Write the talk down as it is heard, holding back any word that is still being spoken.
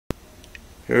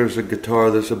Here's a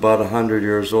guitar that's about 100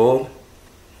 years old.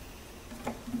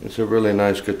 It's a really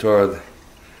nice guitar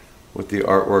with the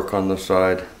artwork on the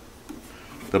side.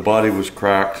 The body was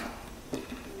cracked,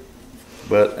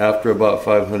 but after about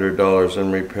 $500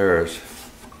 in repairs,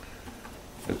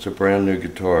 it's a brand new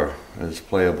guitar and it's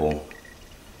playable.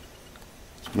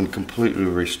 It's been completely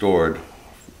restored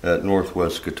at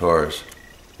Northwest Guitars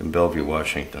in Bellevue,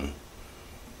 Washington.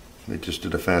 They just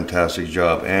did a fantastic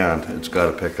job, and it's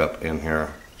got a pickup in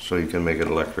here so you can make it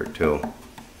electric too.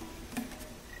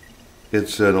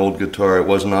 It's an old guitar. It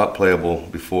was not playable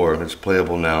before. It's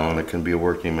playable now, and it can be a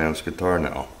working man's guitar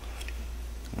now.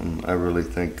 And I really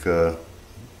think the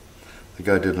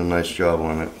guy did a nice job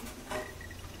on it.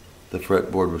 The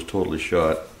fretboard was totally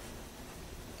shot.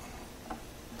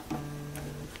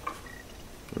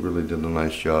 It really did a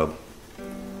nice job.